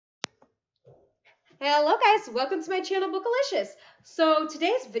Hello guys, welcome to my channel Bookalicious. So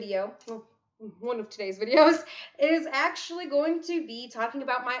today's video, well, one of today's videos, is actually going to be talking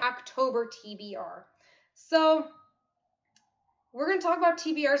about my October TBR. So we're going to talk about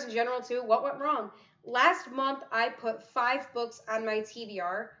TBRs in general too, what went wrong. Last month I put 5 books on my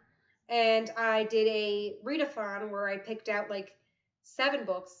TBR and I did a readathon where I picked out like 7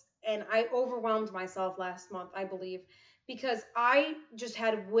 books and I overwhelmed myself last month, I believe, because I just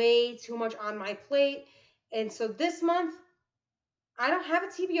had way too much on my plate. And so this month, I don't have a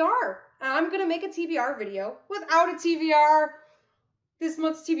TBR. And I'm going to make a TBR video without a TBR. This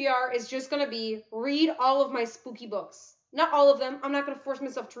month's TBR is just going to be read all of my spooky books. Not all of them. I'm not going to force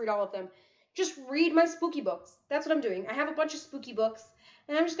myself to read all of them. Just read my spooky books. That's what I'm doing. I have a bunch of spooky books.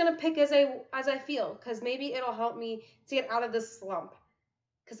 And I'm just going to pick as I feel. Because maybe it'll help me to get out of this slump.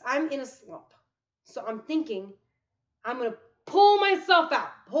 Because I'm in a slump. So I'm thinking I'm going to pull myself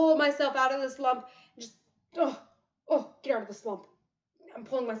out of this slump. And just, get out of the slump. I'm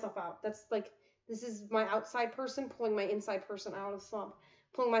pulling myself out. That's like, this is my outside person pulling my inside person out of the slump.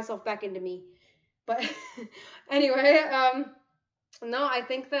 Pulling myself back into me. But anyway, no, I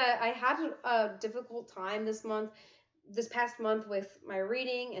think that I had a difficult time this past month with my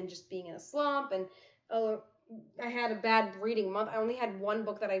reading and just being in a slump. And I had a bad reading month. I only had 1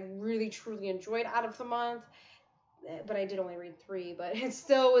 book that I really, truly enjoyed out of the month. But I did only read 3. But it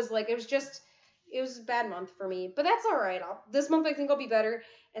still was like, it was a bad month for me. But that's all right. This month I think I'll be better.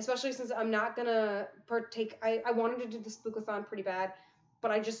 Especially since I'm not going to partake. I wanted to do this bookathon pretty bad.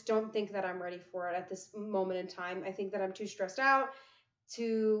 But I just don't think that I'm ready for it at this moment in time. I think that I'm too stressed out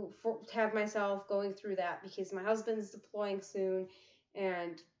to have myself going through that. Because my husband's deploying soon.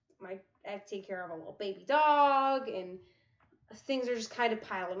 And I take care of a little baby dog. And things are just kind of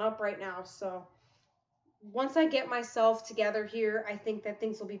piling up right now. So once I get myself together here, I think that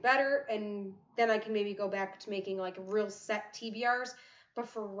things will be better, and then I can maybe go back to making like real set TBRs. But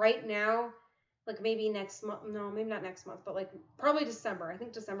for right now, like maybe next month, no, maybe not next month, but like probably December. I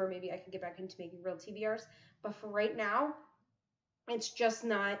think December maybe I can get back into making real TBRs. But for right now, it's just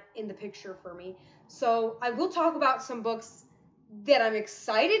not in the picture for me. So I will talk about some books that I'm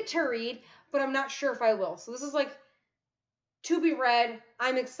excited to read, but I'm not sure if I will. So this is like to be read,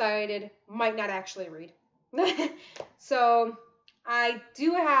 I'm excited, might not actually read. So I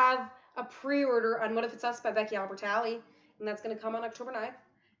do have a pre-order on What If It's Us by Becky Albertalli, and that's going to come on October 9th.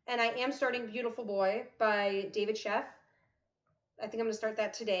 And I am starting Beautiful Boy by David Sheff. I think I'm going to start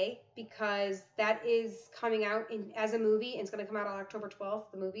that today because that is coming out as a movie, and it's going to come out on October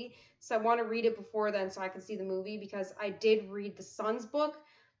 12th, the movie. So I want to read it before then so I can see the movie, because I did read the Son's book,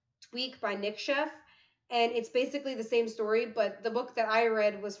 Tweak by Nick Sheff, and it's basically the same story, but the book that I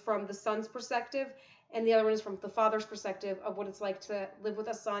read was from the son's perspective, and the other one is from the father's perspective of what it's like to live with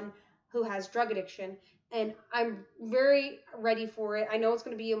a son who has drug addiction. And I'm very ready for it. I know it's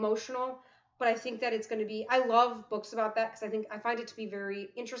going to be emotional, but I think that it's going to be, I love books about that because I find it to be very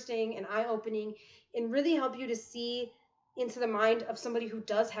interesting and eye-opening and really help you to see into the mind of somebody who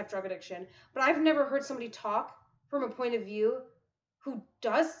does have drug addiction. But I've never heard somebody talk from a point of view who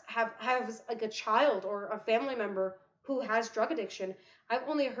does have like a child or a family member who has drug addiction. I've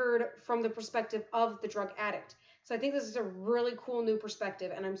only heard from the perspective of the drug addict. So I think this is a really cool new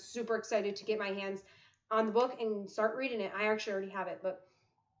perspective, and I'm super excited to get my hands on the book and start reading it. I actually already have it, but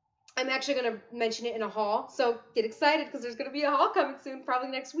I'm actually going to mention it in a haul. So get excited because there's going to be a haul coming soon, probably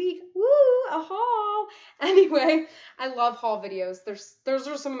next week. Woo, a haul. Anyway, I love haul videos. Those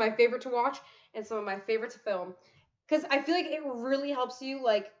are some of my favorite to watch and some of my favorite to film. Because I feel like it really helps you,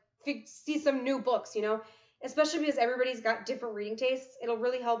 like, see some new books, you know? Especially because everybody's got different reading tastes. It'll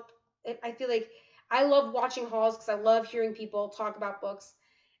really help. I feel like I love watching hauls because I love hearing people talk about books.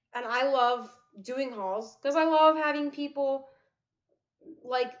 And I love doing hauls because I love having people,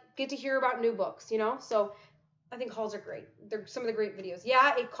 like, get to hear about new books, you know? So I think hauls are great. They're some of the great videos.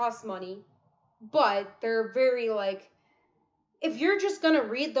 Yeah, it costs money, but they're very, like, if you're just going to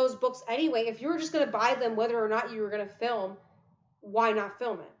read those books anyway, if you were just going to buy them whether or not you were going to film, why not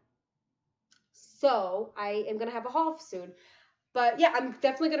film it? So I am going to have a haul soon. But yeah, I'm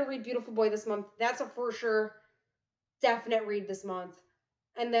definitely going to read Beautiful Boy this month. That's a for sure definite read this month.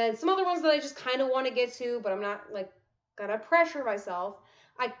 And then some other ones that I just kind of want to get to, but I'm not like going to pressure myself.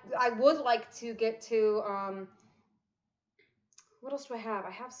 I would like to get to, what else do I have?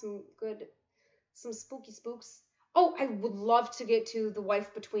 I have some spooky spooks. Oh, I would love to get to The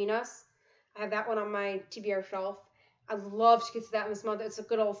Wife Between Us. I have that one on my TBR shelf. I'd love to get to that this month. It's a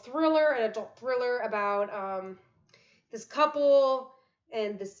good old thriller, an adult thriller about this couple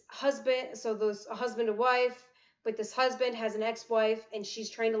and this husband. So there's a husband and wife, but this husband has an ex-wife, and she's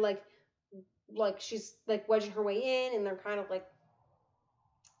trying to like like she's like wedging her way in, and they're kind of like,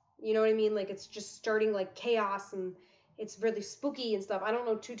 you know what I mean? Like it's just starting like chaos, and it's really spooky and stuff. I don't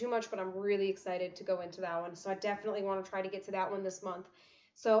know too much, but I'm really excited to go into that one. So I definitely want to try to get to that one this month.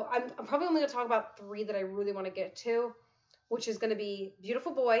 So I'm probably only going to talk about 3 that I really want to get to, which is going to be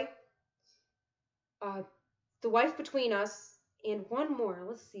Beautiful Boy, uh, The Wife Between Us, and one more.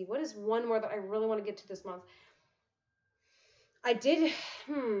 Let's see. What is one more that I really want to get to this month? I did,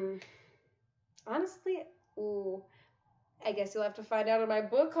 honestly, ooh, I guess you'll have to find out in my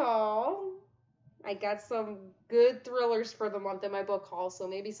book haul. I got some good thrillers for the month in my book haul, so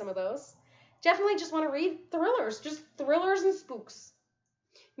maybe some of those. Definitely just want to read thrillers, just thrillers and spooks.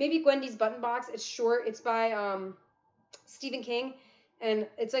 Maybe Gwendy's Button Box. It's short. It's by Stephen King, and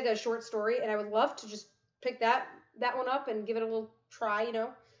it's like a short story. And I would love to just pick that one up and give it a little try, you know,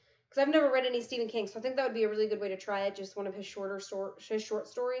 because I've never read any Stephen King, so I think that would be a really good way to try it. Just one of his short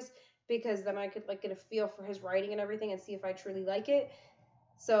stories, because then I could like get a feel for his writing and everything and see if I truly like it.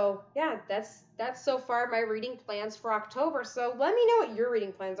 So yeah, that's so far my reading plans for October. So let me know what your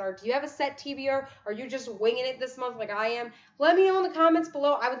reading plans are. Do you have a set TBR? Are you just winging it this month like I am? Let me know in the comments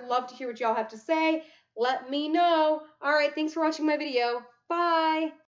below. I would love to hear what y'all have to say. Let me know. All right, thanks for watching my video. Bye.